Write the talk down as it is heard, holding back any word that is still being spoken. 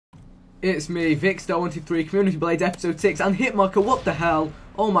It's me, MW3 Community Blade episode 6, and Hitmarker, what the hell?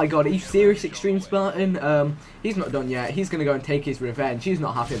 Oh my god, are you serious, Extreme Spartan? He's not done yet. He's gonna go and take his revenge. He's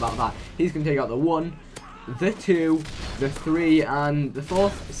not happy about that. He's gonna take out the 1, the 2, the 3, and the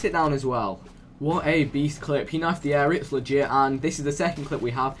 4th. Sit down as well. What a beast clip. He knifed the air, it's legit, and this is the second clip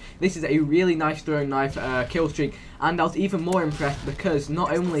we have. This is a really nice throwing knife kill streak, and I was even more impressed because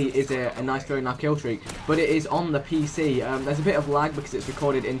not only is it a nice throwing knife kill streak, but it is on the PC. There's a bit of lag because it's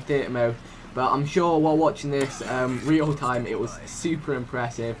recorded in theatre mode, but I'm sure while watching this real time it was super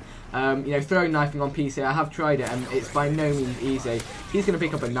impressive. You know, throwing knifing on PC, I have tried it and it's by no means easy. He's going to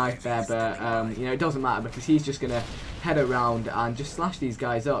pick up a knife there, but you know, it doesn't matter because he's just going to head around and just slash these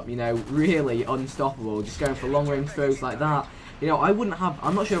guys up, you know, really unstoppable, just going for long range throws like that. You know, I'm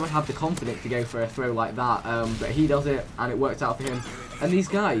not sure if I have the confidence to go for a throw like that, but he does it and it works out for him. And these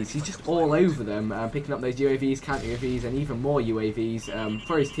guys, he's just all over them, picking up those UAVs, counter-UAVs, and even more UAVs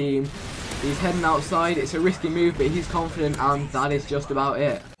for his team. He's heading outside, it's a risky move, but he's confident, and that is just about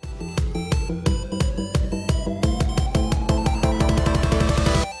it.